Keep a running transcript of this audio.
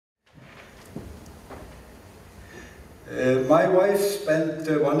My wife spent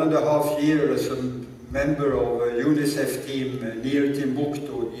 1.5 years as a member of a UNICEF team near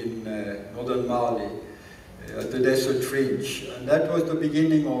Timbuktu in northern Mali, at the desert fringe. And that was the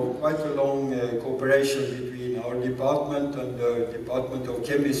beginning of quite a long cooperation between our department and the Department of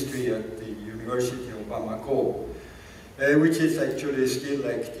Chemistry at the University of Bamako, which is actually still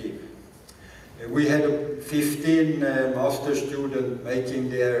active. We had 15 master students making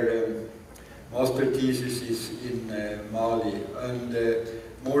their master theses in Mali, and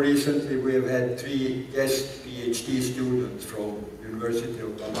more recently we have had 3 guest PhD students from University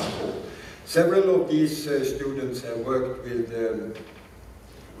of Bamako. Several of these students have worked with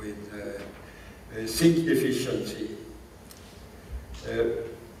zinc deficiency.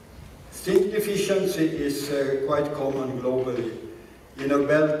 Zinc deficiency is quite common globally, in a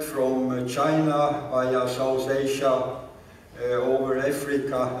belt from China via South Asia, over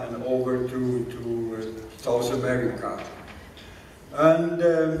Africa and over to South America. And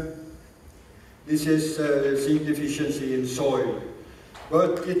this is zinc deficiency in soil.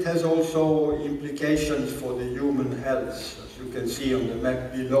 But it has also implications for the human health, as you can see on the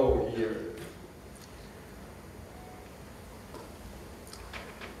map below here.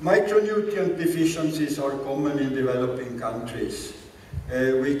 Micronutrient deficiencies are common in developing countries.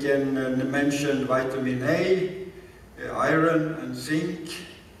 We can mention vitamin A, iron and zinc.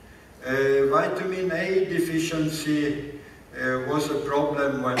 Vitamin A deficiency was a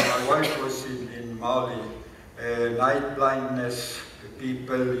problem when my wife was in Mali. Night blindness,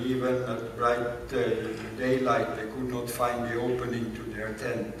 people even at bright daylight, they could not find the opening to their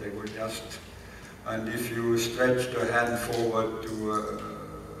tent. They were just, and if you stretched a hand forward to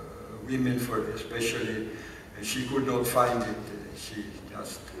women, especially, she could not find it. She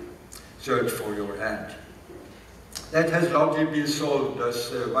just searched for your hand. That has largely been solved as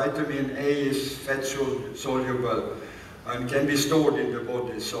vitamin A is fat soluble and can be stored in the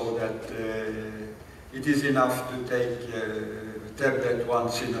body, so that it is enough to take a tablet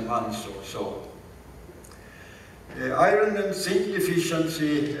once in a month or so. Iron and zinc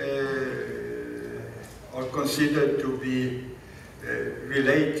deficiency are considered to be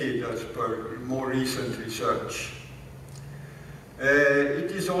related as per more recent research.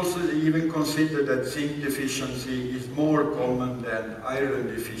 It is also even considered that zinc deficiency is more common than iron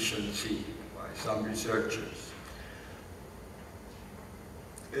deficiency by some researchers.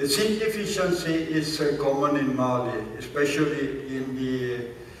 Zinc deficiency is common in Mali, especially in the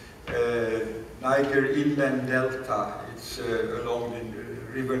Niger inland delta. It's along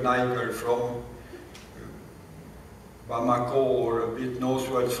the river Niger from Bamako, or a bit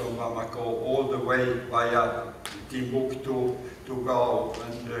northwards from Bamako, all the way via Timbuktu to Gao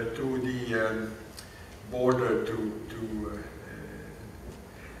and to the border to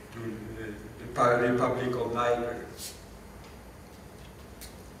the Republic of Niger.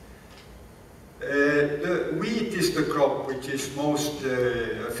 The wheat is the crop which is most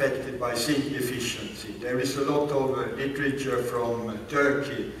affected by zinc deficiency. There is a lot of literature from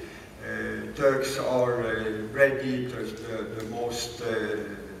Turkey. Turks are bread eaters, the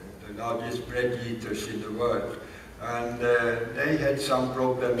largest bread eaters in the world. And they had some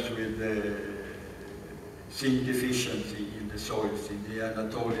problems with zinc deficiency in the soils in the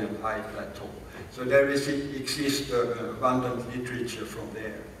Anatolian high plateau. So there exists abundant literature from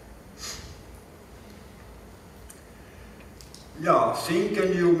there. Yeah, zinc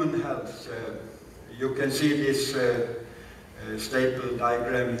and human health. You can see this staple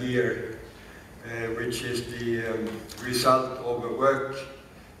diagram here, which is the result of a work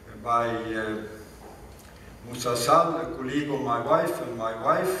by Musa Sal, a colleague of my wife and my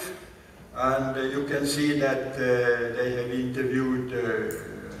wife. And you can see that they have interviewed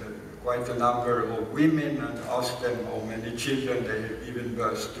quite a number of women and asked them how many children they have given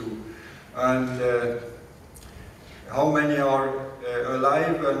birth to, and how many are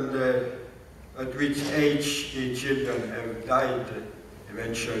alive, and at which age the children have died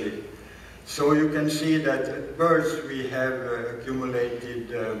eventually. So you can see that at birth we have accumulated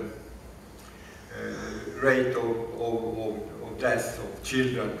rate of death of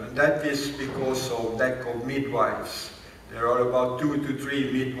children, and that is because of lack of midwives. There are about 2 to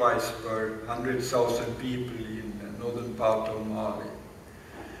 3 midwives per 100,000 people in the northern part of Mali.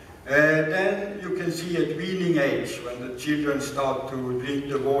 Then you can see at weaning age, when the children start to drink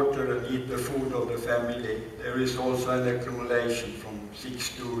the water and eat the food of the family, there is also an accumulation from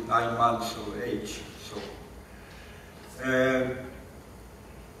 6 to 9 months of age. So,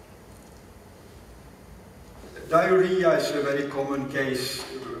 diarrhea is a very common case,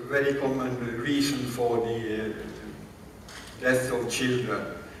 very common reason for the death of children.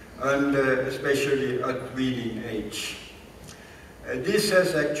 and especially at weaning age. This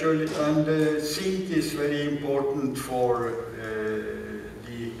has actually, and zinc is very important for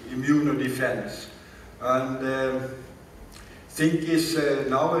the immunodefense. And zinc is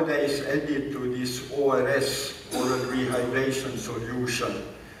nowadays added to this ORS, oral rehydration solution,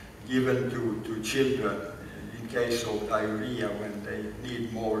 given to children in case of diarrhea when they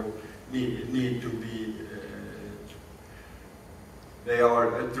need to be, they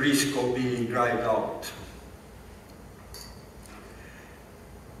are at risk of being dried out.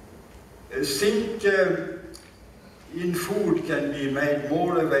 Zinc in food can be made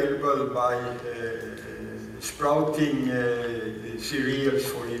more available by sprouting cereals,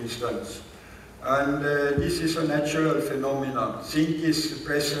 for instance. And this is a natural phenomenon. Zinc is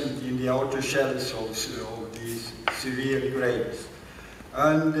present in the outer shells of these cereal grains.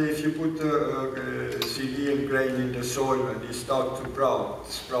 And if you put a cereal grain in the soil and it starts to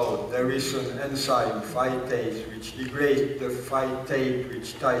sprout, there is an enzyme, phytase, which degrades the phytate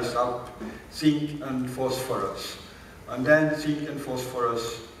which ties up zinc and phosphorus. And then zinc and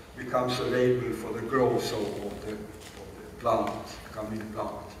phosphorus becomes available for the growth of the plant, coming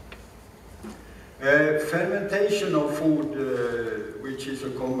plant. Fermentation of food, which is a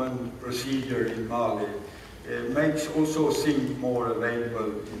common procedure in Mali, makes also zinc more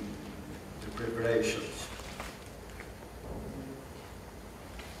available in the preparations.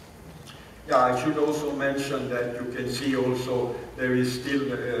 Yeah, I should also mention that you can see also there is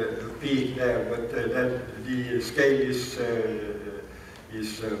still a peak there, but that the scale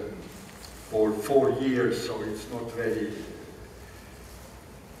is for 4 years, so it's not very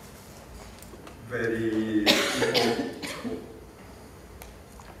important.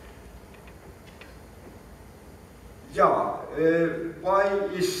 Yeah, why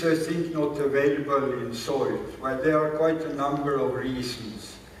is zinc not available in soil? Well, there are quite a number of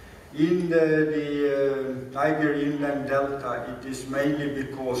reasons. In the Niger Inland Delta, it is mainly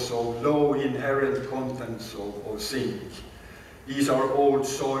because of low inherent contents of zinc. These are old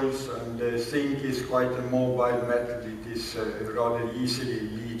soils, and zinc is quite a mobile metal. It is rather easily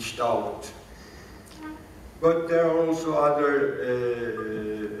leached out. But there are also other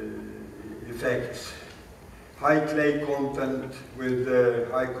effects. High clay content with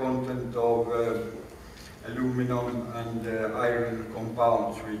high content of aluminum and iron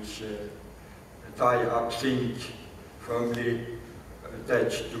compounds which tie up zinc firmly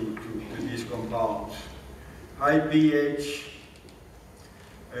attached to these compounds. High pH,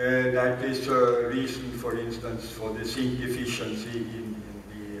 that is a reason, for instance, for the zinc deficiency in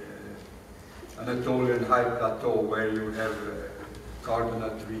the Anatolian high plateau where you have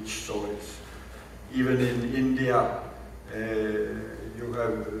carbonate-rich soils. Even in India, you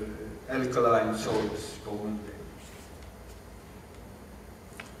have alkaline soils commonly.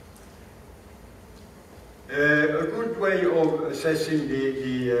 A good way of assessing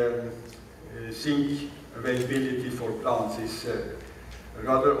the zinc availability for plants is a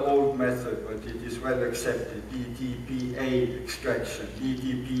rather old method, but it is well accepted, DTPA extraction.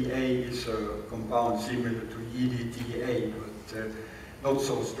 DTPA is a compound similar to EDTA, but not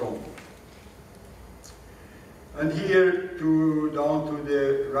so strong. And here, down to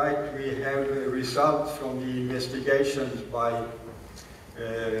the right, we have results from the investigations by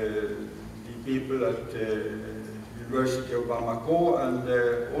the people at the University of Bamako and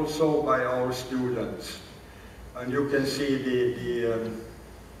also by our students. And you can see the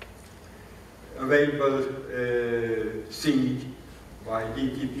available zinc by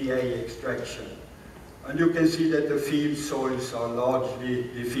DTPA extraction. And you can see that the field soils are largely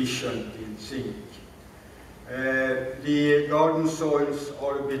deficient in zinc. The garden soils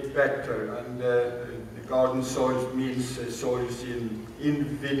are a bit better, and the garden soils means soils in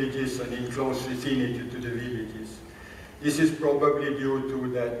villages and in close vicinity to the villages. This is probably due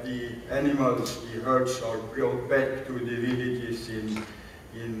to that the animals, the herds, are brought back to the villages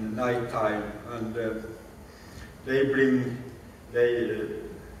in night time, and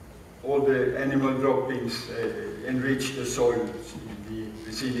all the animal droppings enrich the soils in the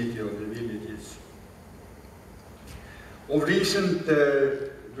vicinity of the villages. Of recent,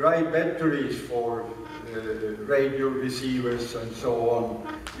 dry batteries for radio receivers and so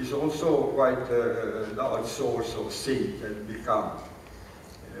on is also quite a large source of zinc has become.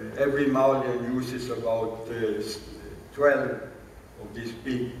 Every Malian uses about 12 of these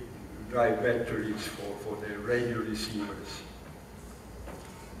big dry batteries for their radio receivers.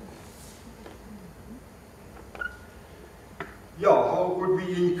 Yeah, how could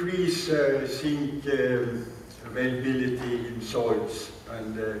we increase zinc availability in soils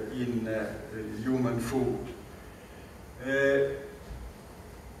and in human food?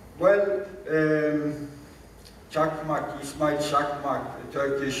 Well, Ismail Çakmak, a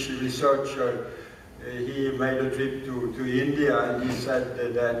Turkish researcher, he made a trip to India, and he said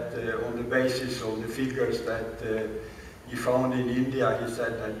that on the basis of the figures that he found in India, he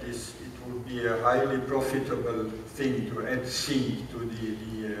said that it would be a highly profitable thing to add zinc to the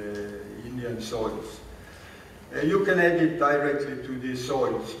Indian soils. You can add it directly to the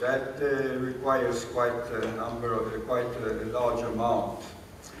soils. That requires quite a large amount.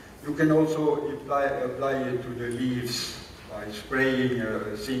 You can also apply it to the leaves by spraying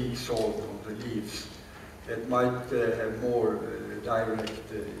zinc salt on the leaves. That might have more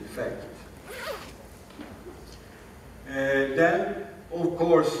direct effect. Then, of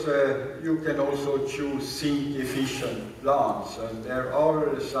course, you can also choose zinc-efficient plants, and there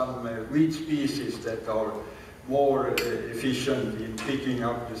are some wheat species that are more efficient in picking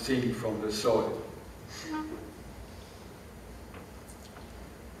up the zinc from the soil.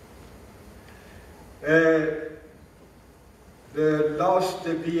 The last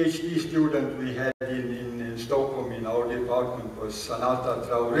PhD student we had in Stockholm in our department was Sanata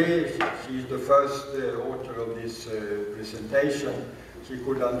Traoré. She is the first author of this presentation. She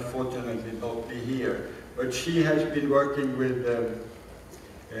could unfortunately not be here, but she has been working with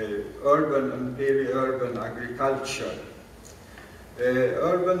urban and peri-urban agriculture.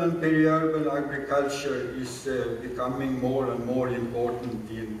 Urban and peri-urban agriculture is becoming more and more important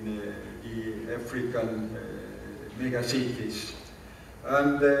in the African megacities.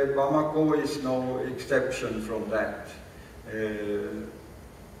 And Bamako is no exception from that.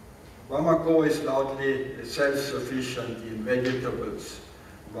 Bamako is largely self-sufficient in vegetables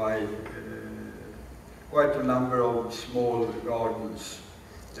by quite a number of small gardens.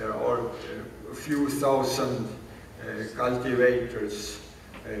 There are a few thousand cultivators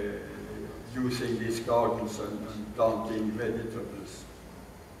using these gardens and planting vegetables.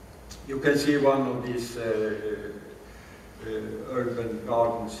 You can see one of these urban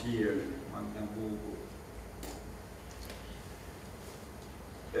gardens here, Manambugu.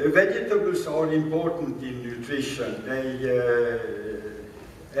 Vegetables are important in nutrition. They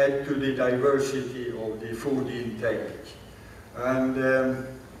add to the diversity of the food intake. And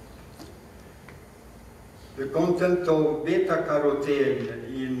the content of beta-carotene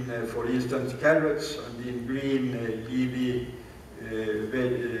in, for instance, carrots and in green leafy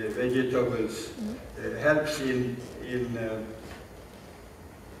vegetables helps in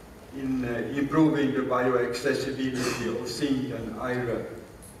improving the bioaccessibility of zinc and iron.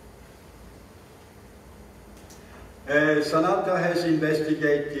 Sanata has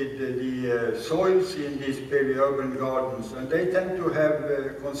investigated the soils in these peri-urban gardens, and they tend to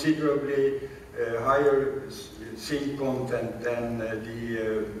have considerably higher zinc content than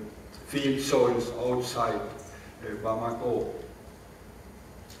the field soils outside Bamako.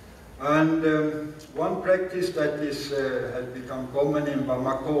 And one practice that has become common in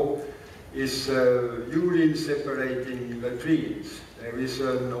Bamako is urine separating latrines. There is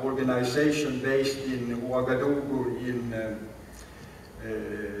an organization based in Ouagadougou in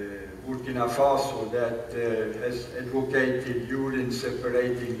Burkina Faso that has advocated urine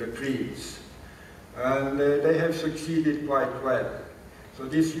separating latrines. And they have succeeded quite well. So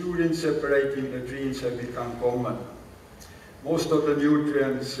these urine separating latrines have become common. Most of the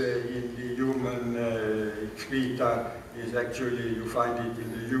nutrients in the human excreta is actually, you find it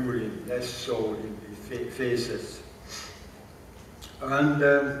in the urine, less so in the feces. And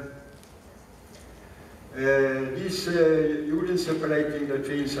these urine separating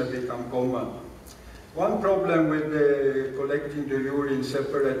latrines have become common. One problem with collecting the urine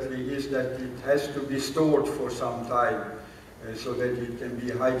separately is that it has to be stored for some time so that it can be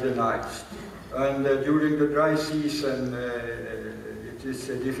hygienized. And during the dry season, it is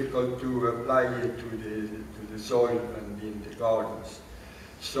difficult to apply it to the soil and in the gardens.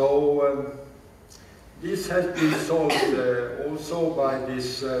 So this has been solved also by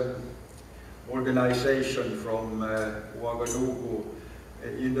this organization from Ouagadougou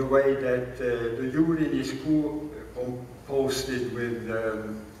in the way that the urine is composted with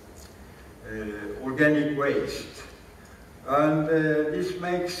organic waste. And this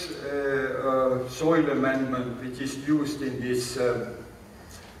makes a soil amendment which is used in this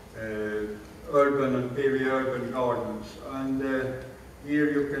urban and peri-urban gardens. And here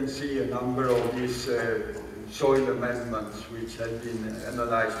you can see a number of these soil amendments which have been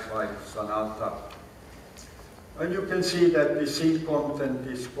analyzed by Sanata. And you can see that the zinc content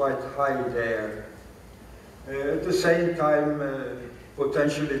is quite high there. At the same time,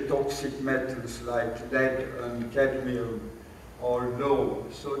 potentially toxic metals like lead and cadmium are low.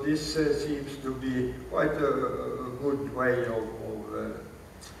 So this seems to be quite a good way of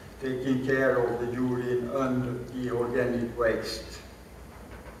taking care of the urine and the organic waste.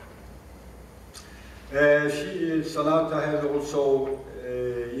 Sanata has also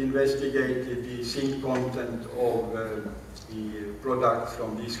investigated the zinc content of the products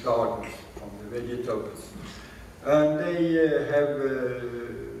from these gardens, from the vegetables. And they have,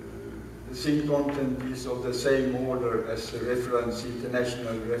 the zinc content is of the same order as the reference,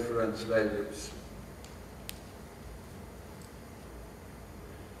 international reference values.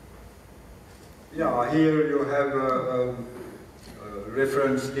 Yeah, here you have a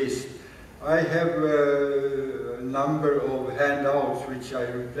reference list. I have a number of handouts which I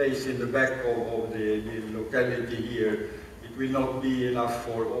place in the back of the locality here. It will not be enough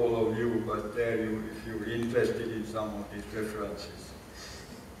for all of you, but there you, if you're interested in some of these references.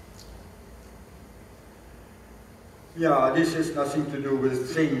 Yeah, this has nothing to do with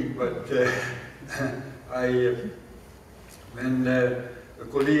zinc, but when a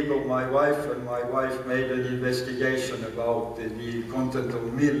colleague of my wife and my wife made an investigation about the content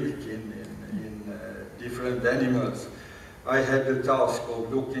of milk in different animals, I had the task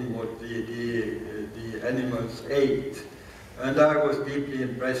of looking what the animals ate. And I was deeply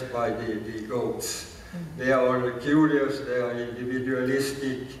impressed by the goats. They are curious, they are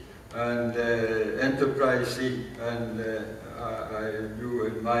individualistic and enterprising, and I do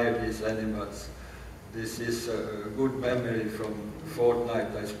admire these animals. This is a good memory from a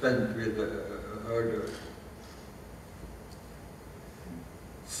fortnight I spent with a herder.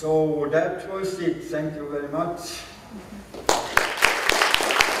 So that was it. Thank you very much.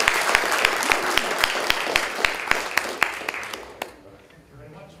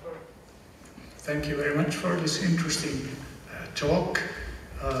 Thank you very much for this interesting talk.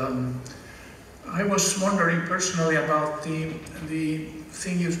 I was wondering personally about the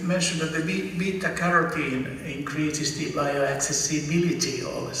thing you've mentioned, that the beta-carotene increases the bioaccessibility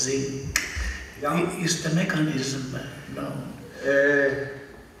of zinc. Yeah. Is the mechanism known?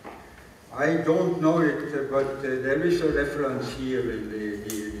 I don't know it, but there is a reference here in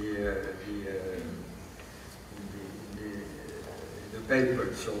the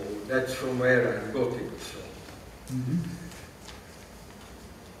paper, so that's from where I got it. So. Mm-hmm.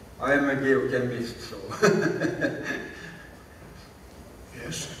 I am a geochemist, so.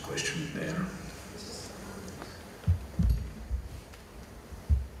 Yes, a question there.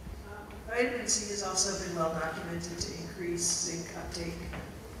 Vitamin C has also been well documented to increase zinc uptake.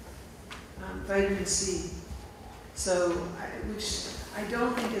 Vitamin C, which I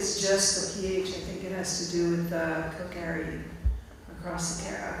don't think is just the pH. I think it has to do with the co-carrying across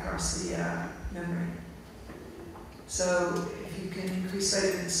the membrane. So if you can increase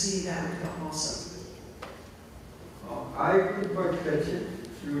vitamin C, that would help also. I could quite catch it.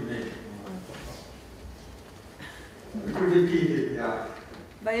 Could you repeat it? Yeah.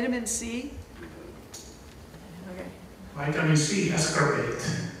 Vitamin C. Okay. Vitamin C ascorbate.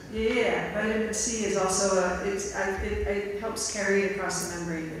 Yeah, vitamin C is also it helps carry it across the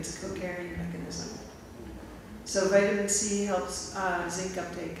membrane. It's a co-carrying mechanism. So vitamin C helps zinc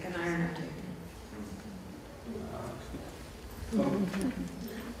uptake and iron uptake.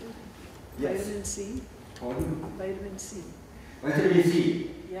 Yes. Vitamin C. Vitamin C. Vitamin C.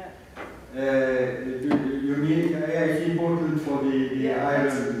 Yeah. You mean it's important for the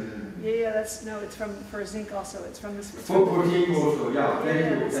iron? Yeah, it's for zinc also. It's from this. For zinc also, yeah.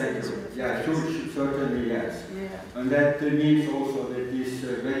 Thank you. Yeah, certainly yes. Yeah. And that means also that these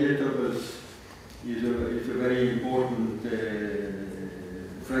vegetables is a very important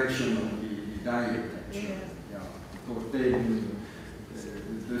fraction of the diet. Actually. Yeah. Because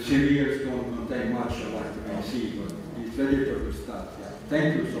the cereals don't contain much of vitamin C, but it's vegetable stuff. Yeah.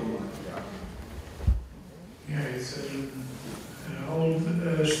 Thank you so much. Yeah, it's old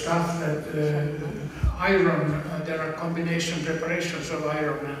stuff that iron, there are combination preparations of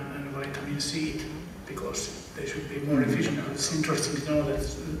iron and vitamin C because they should be more efficient. It's interesting to know that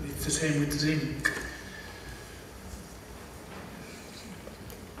it's the same with zinc.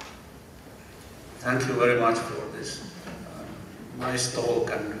 Thank you very much for this nice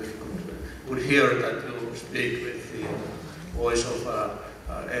talk, and we could hear that you speak with the voice of a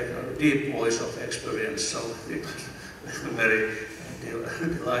deep voice of experience, so it was very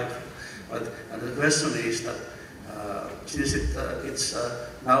delightful. And the question is that since it's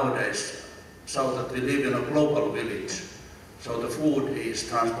nowadays so that we live in a global village, so the food is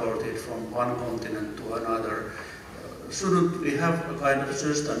transported from one continent to another, shouldn't we have a kind of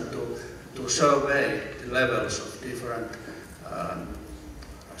system to survey the levels of different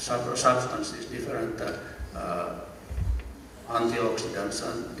substances, different antioxidants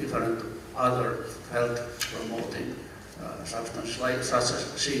and different other health-promoting substance like such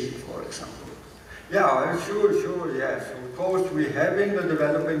as sheep, for example. Yeah, sure, yes. Of course, we have in the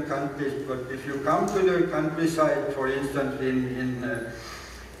developing countries, but if you come to the countryside, for instance,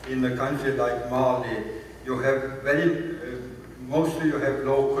 in a country like Mali, you have mostly you have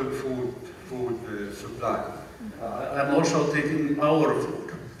local food supply. I'm also thinking our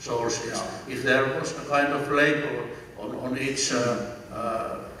food sources. Yeah. If there was a kind of label on each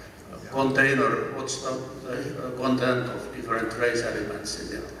container, what's the content of different trace elements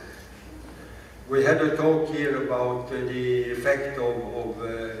in it? We had a talk here about the effect of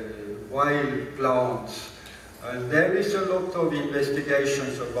wild plants, and there is a lot of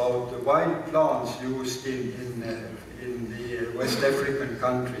investigations about the wild plants used in the West African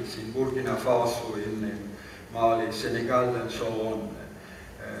countries, in Burkina Faso, in Mali, Senegal, and so on.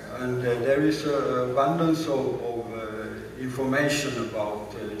 And there is an abundance of information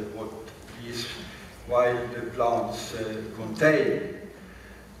about what these wild plants contain.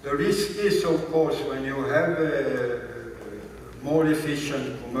 The risk is, of course, when you have more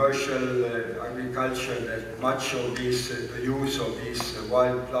efficient commercial agriculture, that much of this, the use of these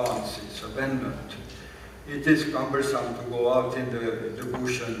wild plants is abandoned. It is cumbersome to go out in the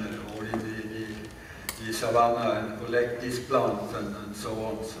bush or in the savanna and collect these plants and so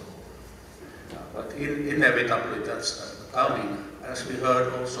on. So. Yeah, but inevitably that's coming, as we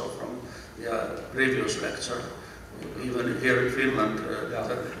heard also from the previous lecture. Even here in Finland,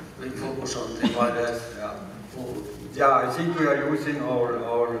 we focus on the wild food. Yeah, I think we are using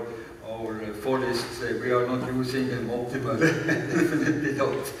our forests. We are not using them optimally. Definitely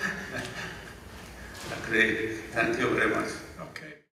not. Great. Thank you very much.